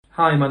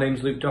Hi, my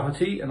name's Luke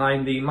Doherty and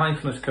I'm the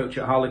mindfulness coach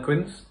at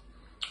Harlequins,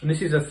 and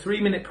this is a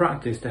 3-minute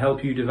practice to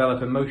help you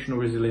develop emotional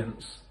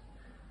resilience.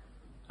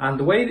 And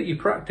the way that you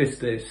practice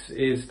this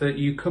is that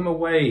you come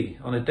away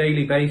on a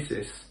daily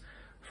basis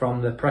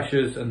from the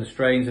pressures and the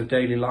strains of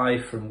daily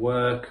life, from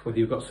work, whether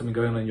you've got something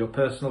going on in your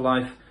personal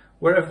life,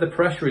 wherever the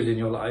pressure is in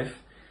your life.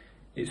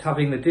 It's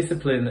having the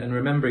discipline and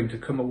remembering to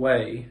come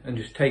away and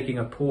just taking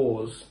a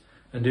pause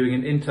and doing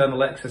an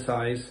internal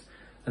exercise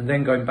and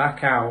then going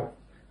back out,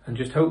 and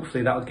just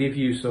hopefully that'll give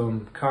you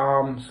some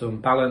calm,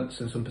 some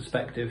balance and some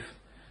perspective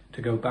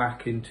to go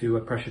back into a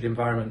pressured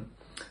environment.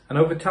 And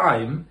over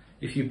time,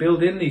 if you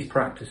build in these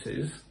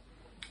practices,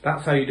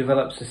 that's how you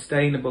develop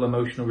sustainable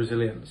emotional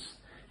resilience.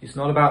 It's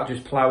not about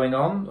just ploughing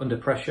on under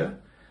pressure.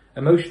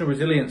 Emotional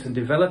resilience and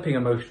developing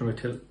emotional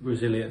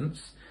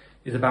resilience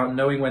is about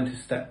knowing when to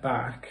step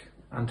back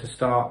and to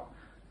start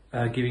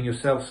giving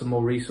yourself some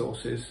more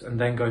resources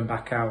and then going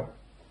back out.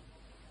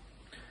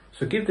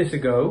 So give this a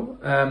go,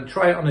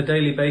 try it on a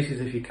daily basis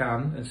if you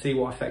can and see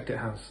what effect it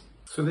has.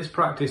 So this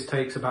practice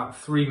takes about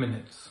 3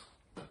 minutes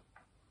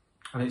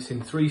and it's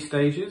in 3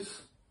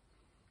 stages.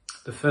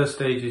 The first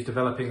stage is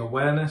developing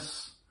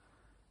awareness.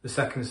 The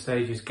second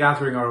stage is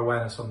gathering our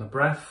awareness on the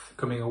breath,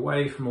 coming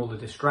away from all the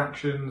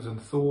distractions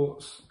and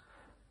thoughts.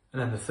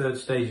 And then the third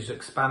stage is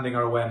expanding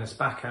our awareness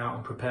back out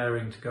and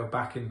preparing to go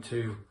back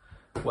into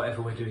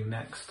whatever we're doing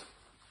next.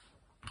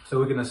 So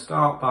we're going to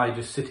start by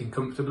just sitting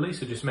comfortably,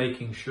 so just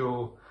making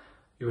sure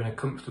you're in a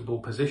comfortable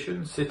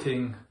position,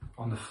 sitting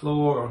on the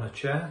floor or on a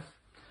chair.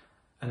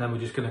 And then we're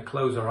just going to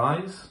close our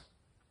eyes.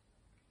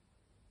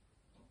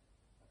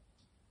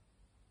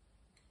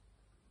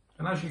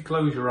 And as you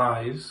close your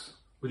eyes,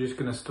 we're just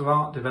going to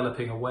start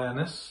developing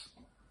awareness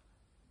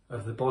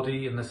of the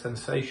body and the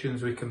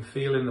sensations we can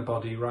feel in the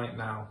body right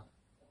now.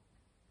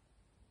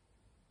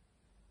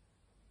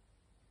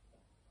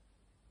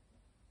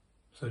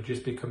 So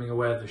just becoming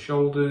aware of the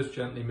shoulders,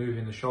 gently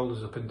moving the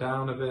shoulders up and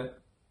down a bit,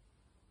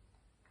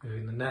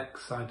 moving the neck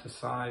side to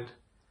side,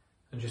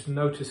 and just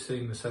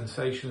noticing the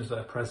sensations that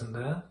are present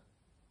there.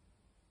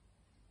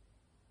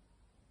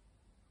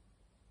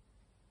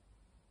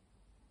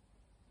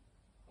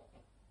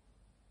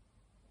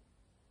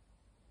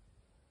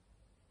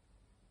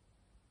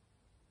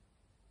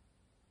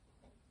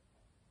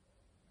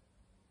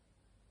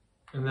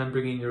 And then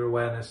bringing your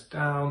awareness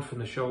down from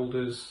the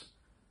shoulders,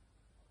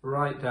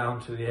 right down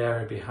to the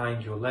area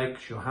behind your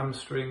legs, your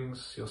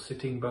hamstrings, your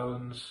sitting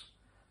bones,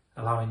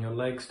 allowing your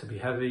legs to be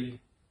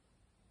heavy.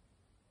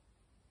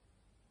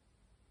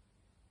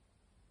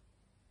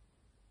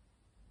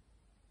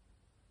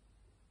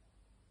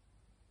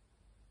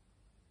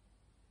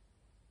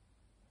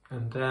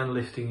 And then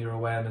lifting your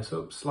awareness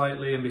up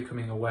slightly and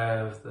becoming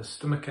aware of the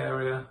stomach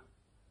area.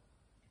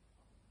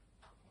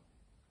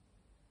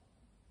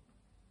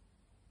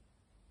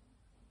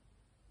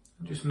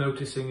 And just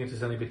noticing if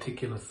there's any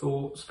particular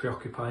thoughts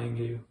preoccupying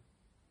you.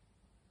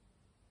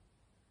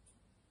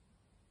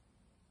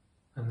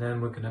 And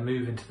then we're going to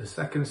move into the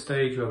second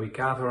stage where we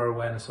gather our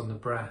awareness on the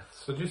breath.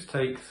 So just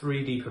take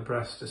 3 deeper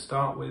breaths to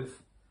start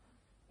with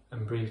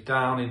and breathe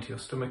down into your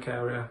stomach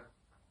area.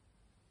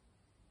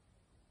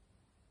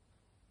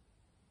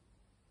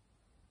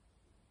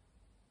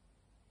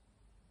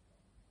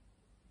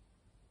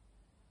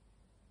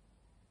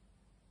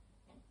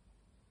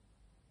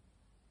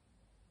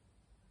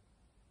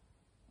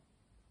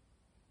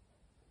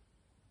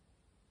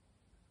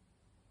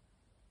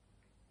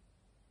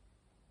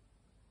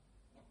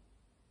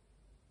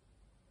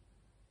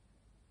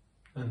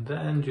 And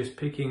then just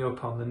picking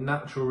up on the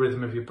natural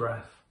rhythm of your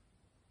breath.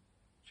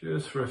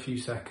 Just for a few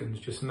seconds,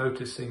 just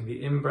noticing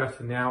the in-breath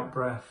and the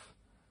out-breath,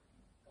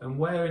 and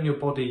where in your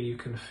body you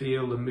can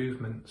feel the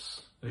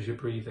movements as you're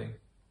breathing.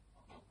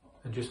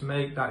 And just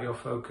make that your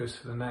focus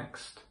for the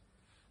next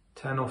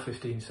 10 or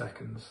 15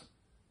 seconds.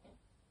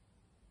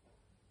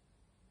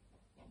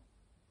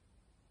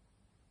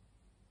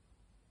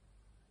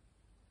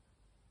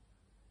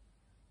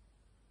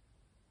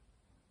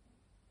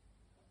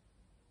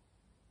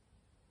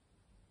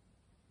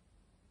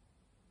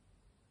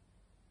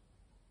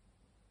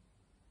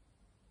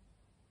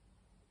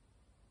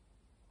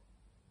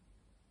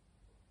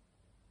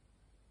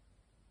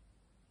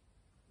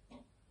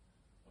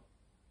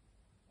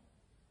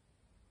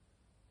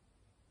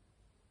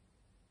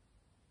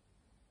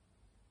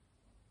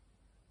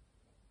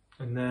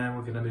 And then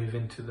we're going to move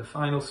into the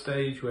final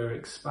stage where we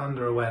expand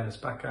our awareness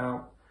back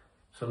out.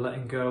 So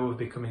letting go of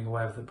becoming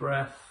aware of the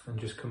breath and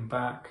just come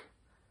back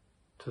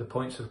to the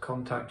points of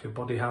contact your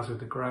body has with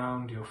the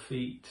ground, your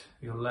feet,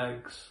 your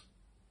legs,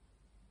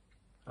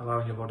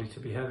 allowing your body to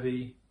be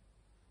heavy.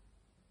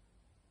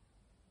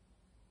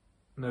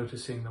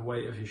 Noticing the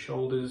weight of your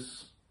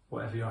shoulders,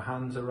 whatever your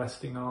hands are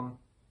resting on.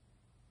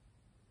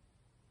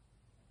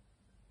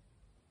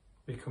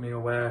 Becoming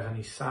aware of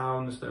any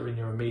sounds that are in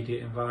your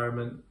immediate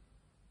environment.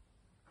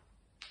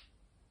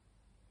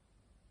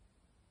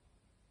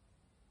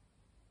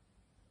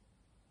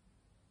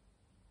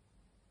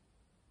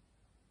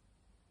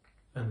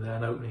 And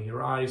then opening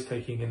your eyes,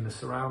 taking in the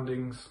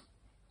surroundings.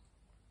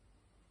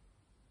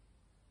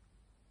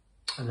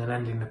 and then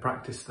ending the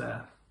practice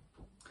there.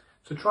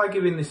 So try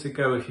giving this a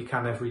go if you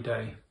can every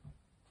day.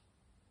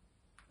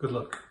 Good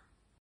luck.